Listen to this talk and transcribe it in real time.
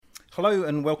Hello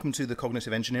and welcome to the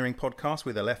Cognitive Engineering Podcast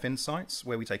with LF Insights,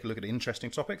 where we take a look at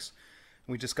interesting topics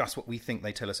and we discuss what we think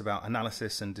they tell us about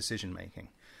analysis and decision making.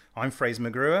 I'm Fraser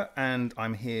McGruer and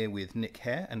I'm here with Nick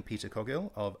Hare and Peter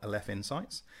Coghill of LF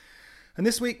Insights. And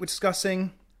this week we're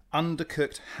discussing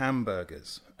undercooked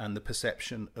hamburgers and the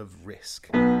perception of risk.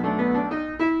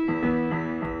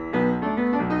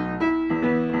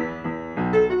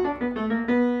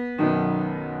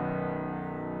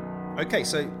 Okay,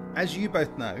 so as you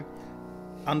both know,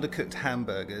 undercooked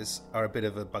hamburgers are a bit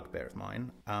of a bugbear of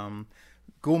mine.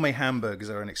 Gourmet hamburgers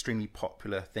are an extremely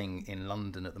popular thing in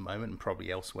London at the moment and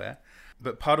probably elsewhere.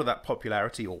 But part of that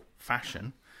popularity or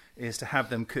fashion is to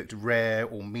have them cooked rare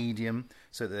or medium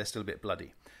so that they're still a bit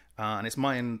bloody. And it's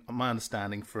my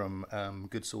understanding from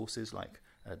good sources like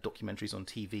documentaries on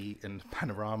TV and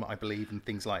Panorama, I believe, and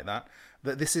things like that,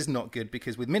 that this is not good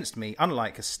because with minced meat,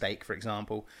 unlike a steak, for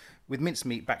example, with minced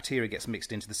meat, bacteria gets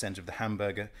mixed into the centre of the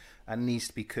hamburger and needs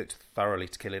to be cooked thoroughly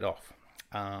to kill it off,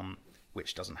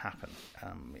 which doesn't happen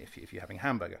if you're having a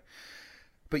hamburger.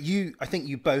 But I think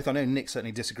you both, I know Nick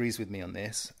certainly disagrees with me on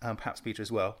this, perhaps Peter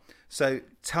as well. So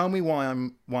tell me why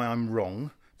I'm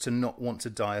wrong to not want to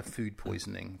die of food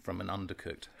poisoning from an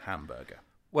undercooked hamburger.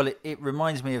 Well, it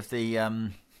reminds me of the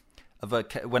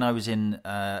when I was at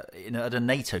a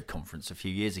NATO conference a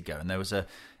few years ago, and it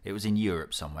was in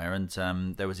Europe somewhere, and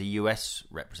there was a US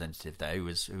representative there who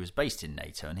was based in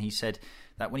NATO, and he said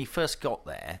that when he first got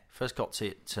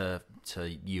to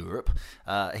Europe,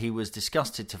 he was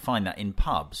disgusted to find that in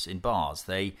pubs, in bars,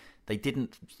 they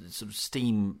didn't sort of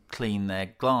steam clean their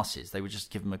glasses. They would just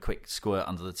give them a quick squirt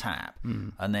under the tap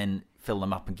and then fill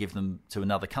them up and give them to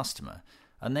another customer.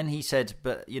 And then he said,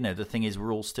 but, the thing is,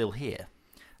 we're all still here.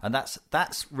 And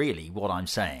that's really what I'm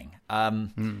saying.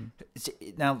 Now,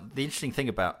 the interesting thing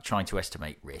about trying to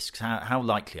estimate risks, how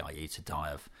likely are you to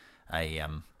die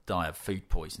of food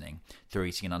poisoning through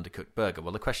eating an undercooked burger?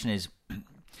 Well, the question is,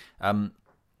 how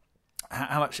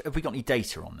much have we got any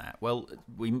data on that? Well,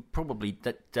 we probably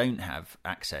don't have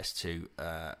access to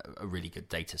a really good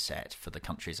data set for the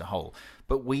country as a whole.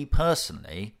 But we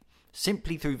personally,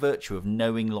 simply through virtue of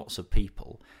knowing lots of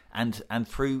people and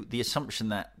through the assumption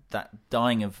that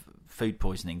dying of food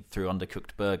poisoning through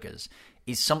undercooked burgers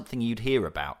is something you'd hear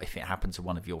about if it happened to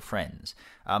one of your friends.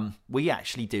 We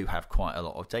actually do have quite a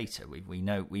lot of data.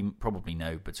 We probably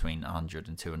know between 100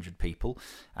 and 200 people,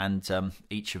 and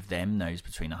each of them knows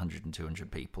between 100 and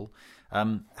 200 people.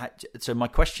 So my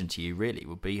question to you really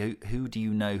would be, who do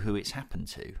you know who it's happened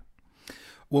to?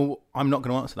 Well, I'm not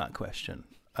going to answer that question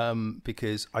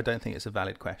because I don't think it's a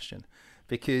valid question.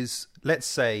 Because let's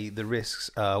say the risks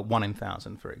are 1 in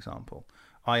 1,000, for example.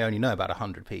 I only know about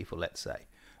 100 people, let's say.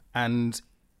 And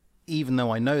even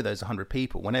though I know those 100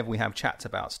 people, whenever we have chats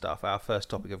about stuff, our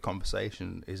first topic of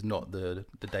conversation is not the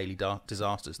daily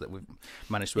disasters that we've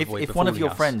managed to avoid. If one of your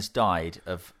friends died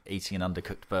of eating an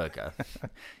undercooked burger,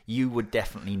 you would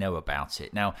definitely know about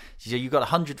it. Now, so you've got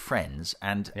 100 friends,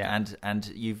 and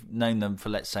you've known them for,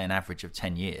 let's say, an average of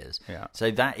 10 years. Yeah.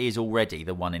 So that is already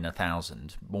the 1 in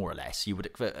 1,000, more or less. You would,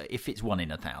 if it's 1 in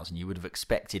 1,000, you would have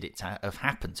expected it to have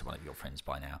happened to one of your friends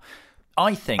by now.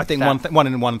 I think that, 1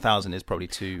 in 1,000 is probably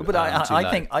too. But too I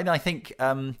low. think,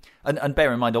 and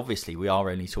bear in mind, obviously, we are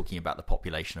only talking about the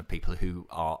population of people who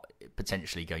are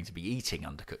potentially going to be eating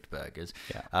undercooked burgers.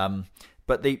 Yeah.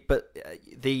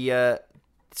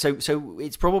 So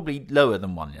it's probably lower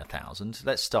than 1 in 1,000.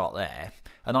 Let's start there.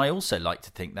 And I also like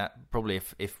to think that probably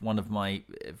if one of my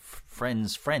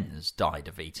friends' died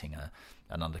of eating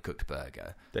an undercooked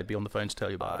burger, they'd be on the phone to tell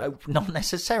you about it. Not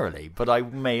necessarily, but I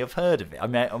may have heard of it. I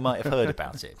might have heard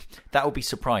about it. That would be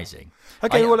surprising.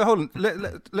 Okay, well, hold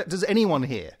on. Does anyone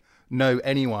here know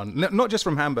anyone, not just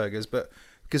from hamburgers, but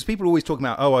because people always talk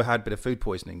about, I had a bit of food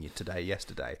poisoning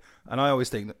yesterday, and I always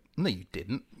think, no, you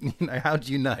didn't. How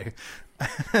do you know?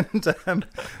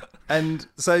 And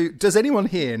so, does anyone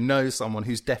here know someone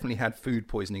who's definitely had food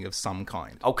poisoning of some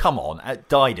kind? Oh, come on,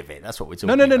 died of it. That's what we're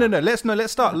talking about. No.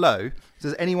 Let's start low.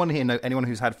 Does anyone here know anyone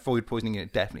who's had food poisoning and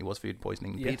it definitely was food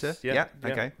poisoning? Yes, Peter? Yeah.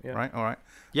 Okay. Yeah. Right. All right.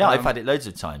 Yeah, I've had it loads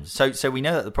of times. So we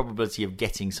know that the probability of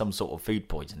getting some sort of food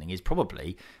poisoning is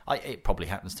probably it probably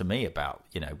happens to me about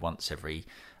once every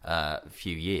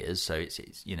few years. So it's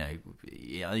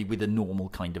with a normal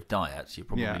kind of diet, you're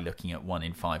probably looking at 1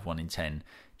 in 5, 1 in 10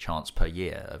 chance per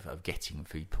year of getting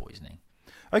food poisoning.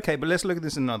 Okay, but let's look at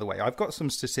this another way. I've got some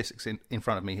statistics in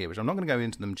front of me here, which I'm not going to go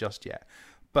into them just yet.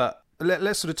 But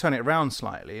let's sort of turn it around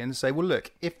slightly and say, well,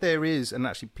 look, if there is, and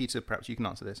actually, Peter, perhaps you can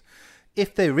answer this,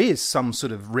 if there is some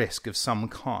sort of risk of some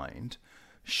kind,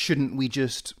 shouldn't we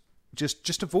just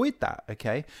just avoid that,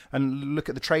 okay? And look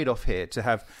at the trade-off here to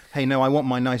have, hey, no, I want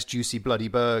my nice, juicy, bloody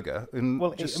burger. And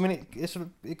well,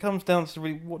 it comes down to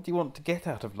really, what do you want to get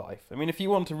out of life? I mean, if you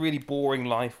want a really boring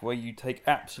life where you take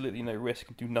absolutely no risk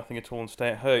and do nothing at all and stay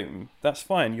at home, that's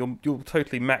fine. You'll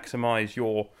totally maximise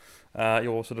your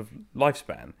sort of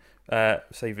lifespan,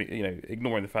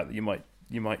 ignoring the fact that you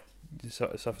might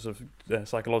suffer sort of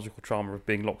psychological trauma of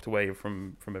being locked away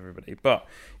from everybody. But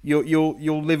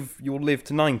you'll live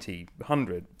to 90,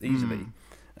 100 easily.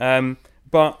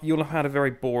 But you'll have had a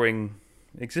very boring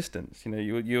existence.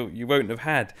 You won't have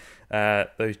had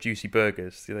those juicy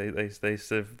burgers. They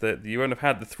serve that. You won't have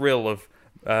had the thrill of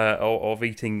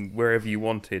eating wherever you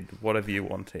wanted, whatever you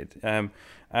wanted.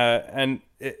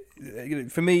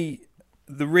 For me,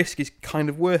 the risk is kind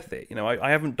of worth it. I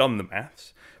haven't done the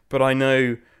maths, but I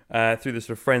know through the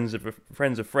sort of friends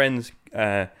of friends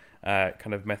kind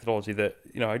of methodology that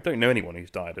I don't know anyone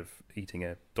who's died of eating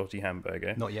a dodgy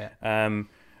hamburger. Not yet.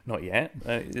 Not yet.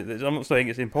 I'm not saying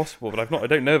it's impossible, but I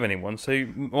don't know of anyone. So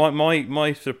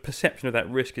my sort of perception of that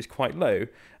risk is quite low.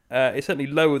 It's certainly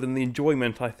lower than the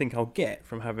enjoyment I think I'll get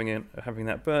from having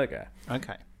that burger.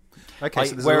 Okay.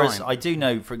 Whereas I do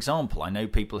know, for example, I know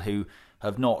people who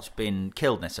have not been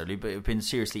killed necessarily, but have been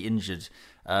seriously injured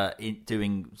in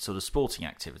doing sort of sporting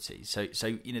activities. So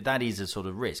that is a sort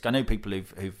of risk. I know people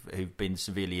who've been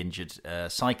severely injured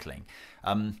cycling.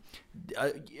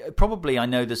 Probably I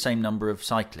know the same number of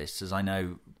cyclists as I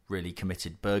know really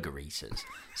committed burger eaters.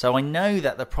 So I know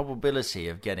that the probability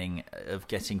of getting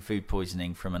food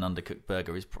poisoning from an undercooked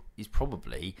burger is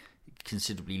probably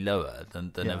considerably lower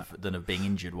than of being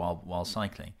injured while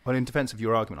cycling. Well, in defence of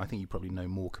your argument, I think you probably know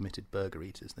more committed burger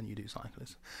eaters than you do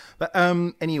cyclists. But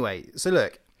anyway, so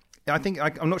look,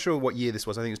 I'm not sure what year this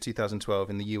was. I think it was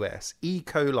 2012 in the US. E.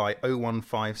 coli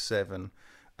 0157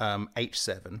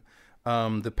 H7,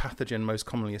 the pathogen most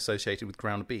commonly associated with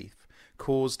ground beef,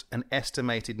 caused an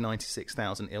estimated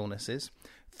 96,000 illnesses,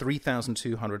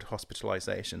 3,200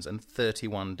 hospitalizations, and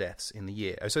 31 deaths in the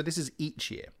year. So this is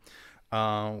each year.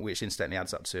 Which incidentally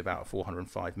adds up to about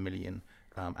 405 million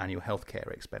annual healthcare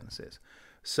expenses.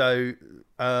 So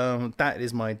that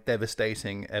is my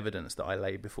devastating evidence that I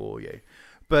lay before you.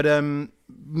 But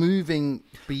moving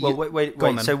beyond... Well,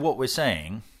 wait. So what we're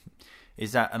saying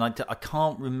is that, and I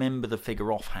can't remember the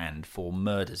figure offhand for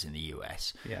murders in the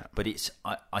US, but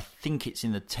I think it's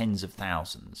in the tens of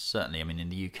thousands. Certainly, I mean, in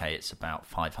the UK it's about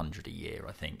 500 a year,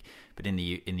 I think. But in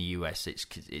the US it's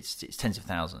tens of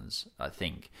thousands, I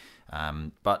think.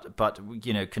 But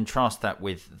contrast that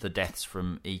with the deaths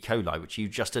from E. coli, which you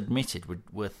just admitted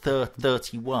were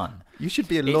 31. You should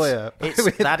be a lawyer.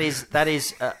 That is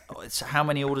it's how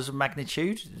many orders of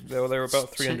magnitude? There were about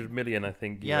 300 million, I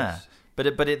think. Yeah. Yes.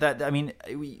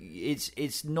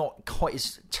 It's not quite.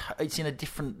 It's in a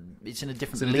different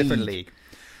league.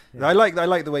 Yeah. I like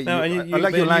the way I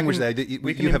like your language there. That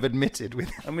you have admitted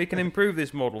with, and we can improve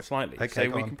this model slightly. Okay, so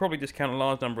we can probably discount a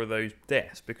large number of those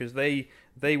deaths because they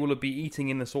will be eating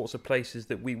in the sorts of places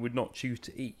that we would not choose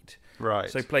to eat. Right.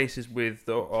 So places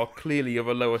are clearly of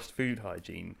a lowest food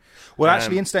hygiene. Well,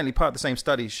 actually, incidentally, part of the same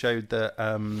study showed that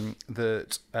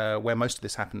where most of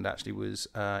this happened actually was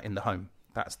in the home.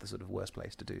 That's the sort of worst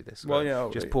place to do this. Well, yeah,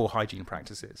 just poor hygiene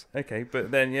practices. Okay,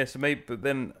 but then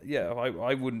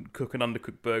I wouldn't cook an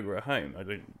undercooked burger at home. I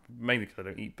don't, mainly because I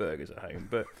don't eat burgers at home.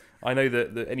 But I know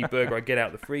that any burger I get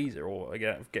out of the freezer or I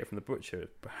get from the butcher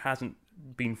hasn't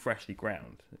been freshly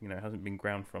ground. Hasn't been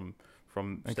ground from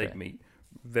steak meat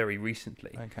very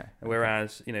recently. Okay.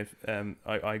 Whereas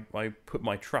I put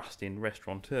my trust in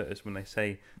restaurateurs when they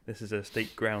say this is a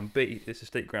steak ground beef.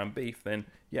 Then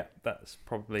that's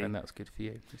probably. And that's good for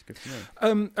you. It's good for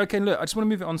me. Okay, look, I just want to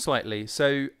move it on slightly.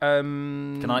 So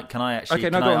can I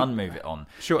unmove it on?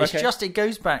 Sure. It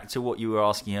goes back to what you were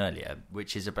asking earlier,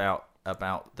 which is about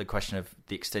the question of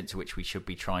the extent to which we should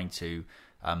be trying to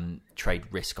trade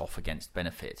risk off against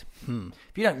benefit.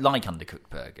 If you don't like undercooked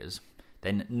burgers,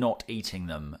 then not eating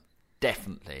them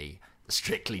definitely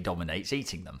strictly dominates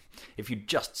eating them. If you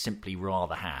just simply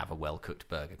rather have a well-cooked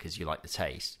burger because you like the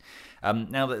taste.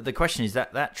 Now, the question is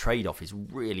that trade-off is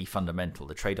really fundamental.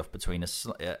 The trade-off between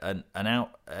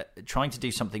trying to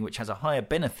do something which has a higher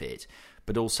benefit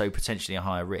but also potentially a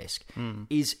higher risk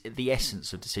is the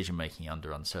essence of decision-making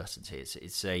under uncertainty.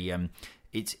 It's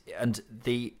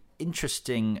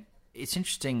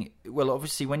interesting. Well,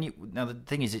 obviously, the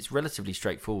thing is, it's relatively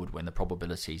straightforward when the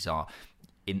probabilities are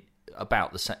in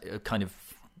about the kind of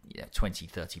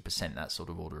 20-30%, that sort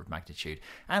of order of magnitude,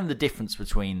 and the difference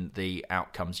between the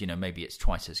outcomes, maybe it's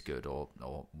twice as good or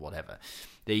whatever.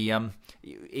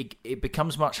 It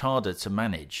becomes much harder to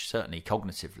manage, certainly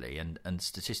cognitively and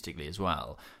statistically as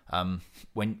well,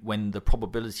 when the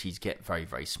probabilities get very,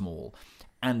 very small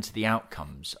and the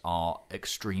outcomes are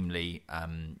extremely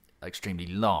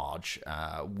large,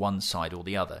 one side or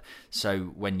the other. So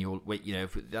when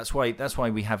that's why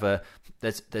we have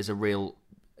there's a real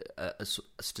a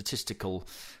statistical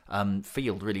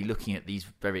field really looking at these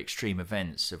very extreme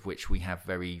events, of which we have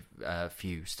very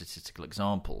few statistical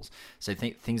examples. So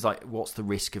things like, what's the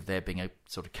risk of there being a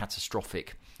sort of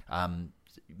catastrophic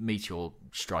meteor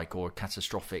strike or a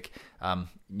catastrophic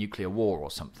nuclear war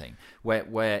or something,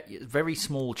 where very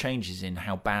small changes in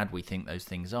how bad we think those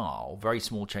things are, or very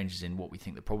small changes in what we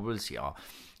think the probability are,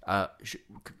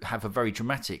 have a very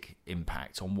dramatic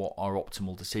impact on what our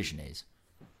optimal decision is.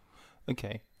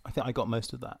 Okay, I think I got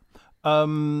most of that.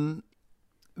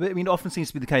 But, it often seems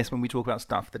to be the case when we talk about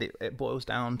stuff that it boils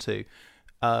down to,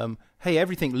 hey,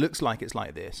 everything looks like it's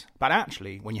like this, but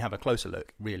actually, when you have a closer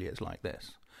look, really it's like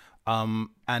this.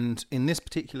 And in this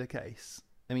particular case,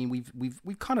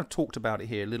 we've kind of talked about it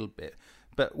here a little bit,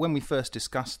 but when we first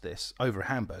discussed this over a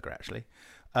hamburger, actually,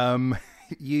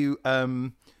 you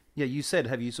said,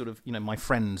 have you sort of, my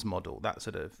friend's model, that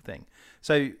sort of thing.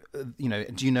 So, do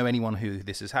you know anyone who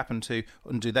this has happened to,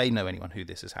 and do they know anyone who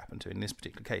this has happened to? In this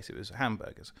particular case, it was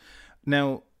hamburgers.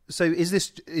 Now, so is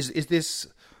this?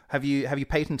 Have you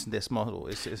patented this model?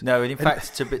 No, and in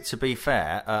fact, to be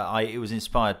fair, it was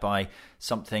inspired by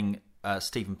something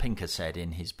Steven Pinker said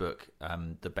in his book,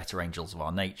 The Better Angels of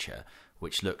Our Nature,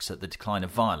 which looks at the decline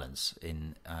of violence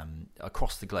in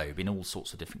across the globe in all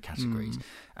sorts of different categories.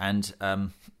 And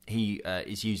he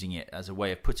is using it as a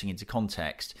way of putting into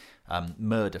context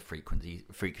murder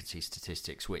frequency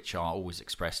statistics, which are always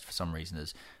expressed for some reason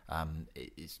as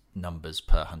it's numbers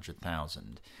per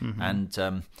 100,000. And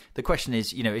the question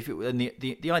is,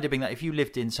 the idea being that if you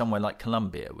lived in somewhere like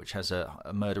Colombia, which has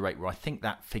a murder rate where I think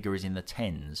that figure is in the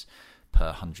tens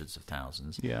per hundreds of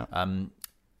thousands,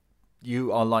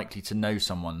 you are likely to know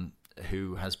someone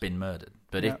who has been murdered.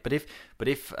 But if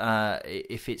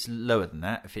it's lower than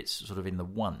that, if it's sort of in the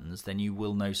ones, then you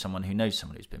will know someone who knows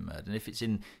someone who's been murdered. And if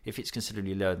it's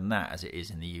considerably lower than that, as it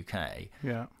is in the UK,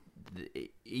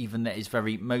 even that is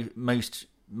very most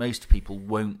people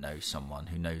won't know someone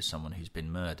who knows someone who's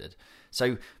been murdered.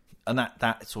 So. And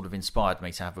that sort of inspired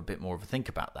me to have a bit more of a think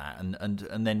about that,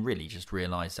 and then really just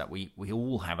realise that we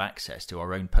all have access to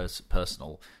our own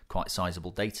personal, quite sizable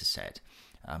data set,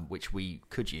 which we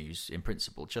could use in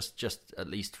principle, just at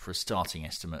least for a starting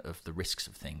estimate of the risks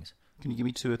of things. Can you give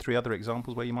me 2 or 3 other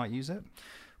examples where you might use it?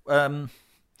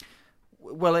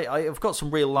 Well, I've got some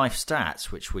real life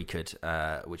stats which we could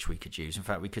use. In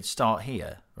fact, we could start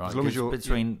here, right? As long as you're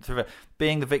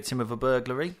being the victim of a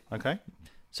burglary. Okay.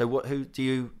 So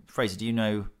Fraser, do you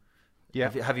know? Yeah.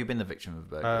 Have you been the victim of a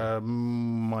burglary?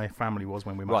 My family was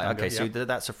when we were right. Okay, so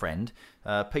that's a friend.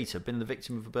 Peter, been the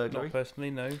victim of a burglary? Not personally,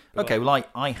 no. Okay, well,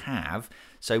 I have.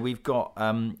 So we've got,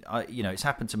 it's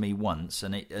happened to me once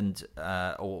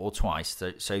or twice.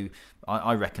 So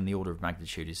I reckon the order of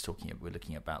magnitude is we're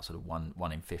looking at about sort of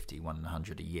 1 in 50, 1 in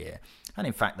 100 a year, and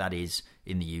in fact that is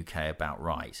in the UK about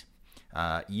right.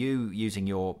 You using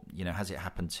your, has it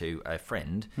happened to a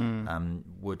friend,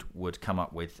 would come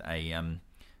up with a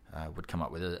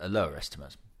lower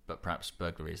estimate, but perhaps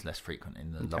burglary is less frequent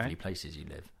in the lovely places you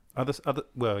live.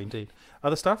 Indeed.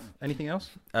 Other stuff? Anything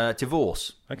else?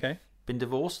 Divorce. Okay. Been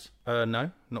divorced?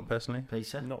 No, not personally.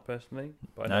 Peter? Not personally.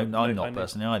 But I'm not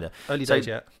personally either. Early days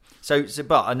yet. Do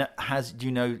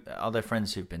you know, are there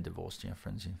friends who've been divorced? Do you have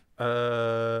friends who?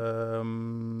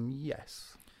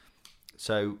 Yes.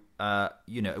 So,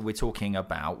 we're talking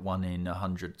about 1 in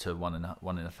 100 to 1 in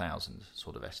 1,000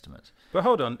 sort of estimate. But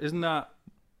hold on, isn't that...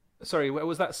 Sorry,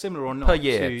 was that similar or not? Per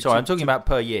year. I'm talking about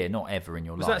per year, not ever in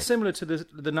your life. Was that similar to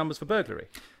the numbers for burglary?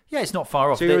 Yeah, it's not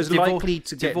far off. So you're as likely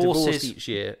to get divorced each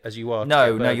year as you are to get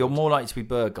burgled? No, you're more likely to be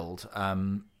burgled.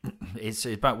 It's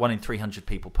about 1 in 300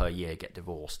 people per year get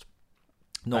divorced.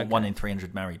 Not 1 in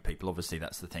 300 married people. Obviously,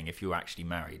 that's the thing. If you're actually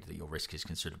married, your risk is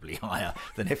considerably higher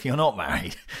than if you're not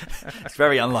married. It's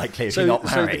very unlikely if you're not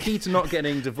married. So the key to not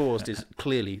getting divorced is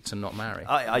clearly to not marry.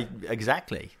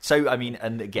 Exactly. So,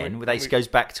 and again, this goes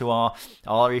back to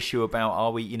our issue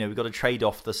about, we've got to trade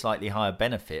off the slightly higher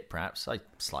benefit, perhaps.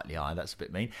 Slightly higher, that's a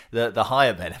bit mean. The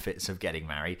higher benefits of getting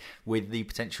married with the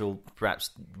potential,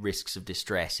 perhaps, risks of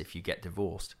distress if you get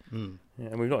divorced. Yeah,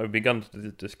 and we've not even begun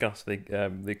to discuss the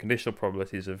conditional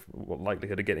probabilities of what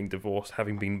likelihood of getting divorced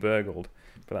having been burgled,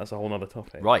 but that's a whole other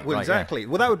topic. Right. Well, exactly. Yeah.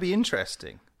 Well, that would be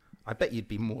interesting. I bet you'd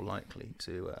be more likely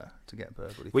to get a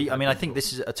burgled. I mean, I think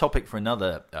this is a topic for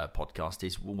another podcast.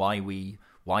 Is why we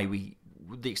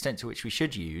the extent to which we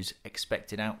should use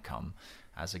expected outcome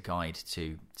as a guide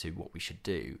to what we should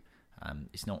do.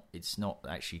 It's not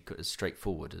actually as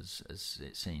straightforward as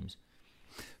it seems.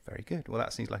 Very good. Well,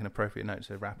 that seems like an appropriate note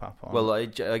to wrap up on. Well, I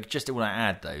just want to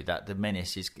add though that the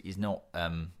menace is not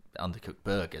undercooked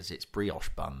burgers; it's brioche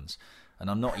buns. And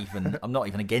I'm not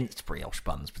even against brioche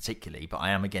buns particularly, but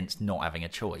I am against not having a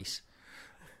choice.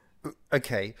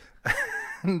 Okay,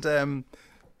 and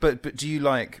but do you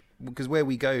like, because where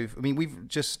we go? I mean, we've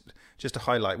just to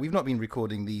highlight, we've not been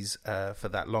recording these for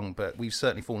that long, but we've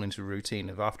certainly fallen into a routine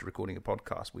of after recording a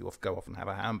podcast, we go off and have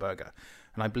a hamburger,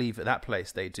 and I believe at that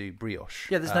place they do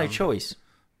brioche. Yeah, there's no choice,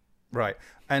 right?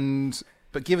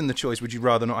 But given the choice, would you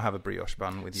rather not have a brioche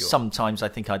bun with your? Sometimes I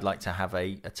think I'd like to have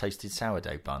a toasted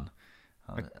sourdough bun.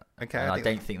 Okay, and I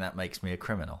don't think that makes me a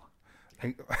criminal.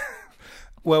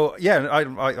 Well, yeah,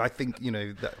 I think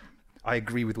that I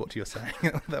agree with what you're saying.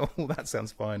 All that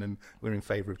sounds fine, and we're in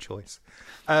favour of choice.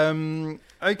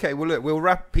 Okay, well look, we'll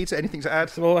wrap. Peter, anything to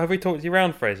add? Well, have we talked you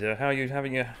around, Fraser? How are you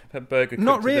having a burger?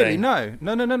 Not really. Today?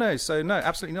 No. So no,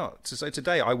 absolutely not. So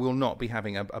today I will not be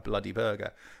having a bloody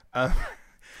burger,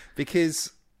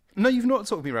 because no, you've not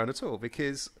talked me around at all.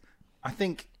 Because I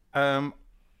think.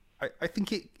 I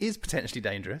think it is potentially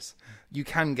dangerous. You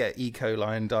can get E.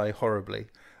 coli and die horribly.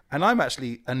 And I'm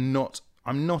actually I'm not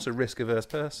a risk-averse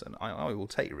person. I will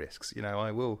take risks.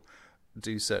 I will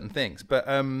do certain things. But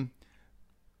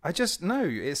I just know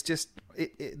it's just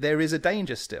there is a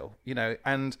danger still.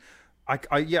 And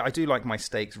I do like my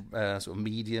steaks sort of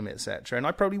medium, etc. And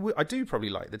I do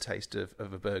probably like the taste of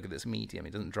a burger that's medium.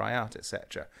 It doesn't dry out,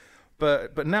 etc.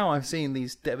 But now I've seen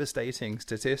these devastating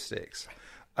statistics.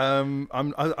 I'm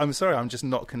sorry, I'm just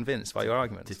not convinced by your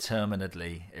argument.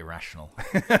 Determinedly irrational.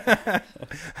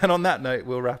 And on that note,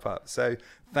 we'll wrap up. So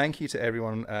thank you to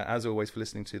everyone, as always, for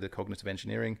listening to the Cognitive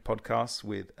Engineering podcast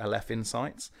with Aleph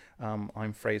Insights.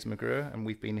 I'm Fraser McGrew, and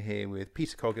we've been here with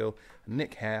Peter Coghill and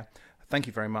Nick Hare. Thank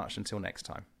you very much. Until next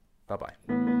time.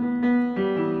 Bye-bye.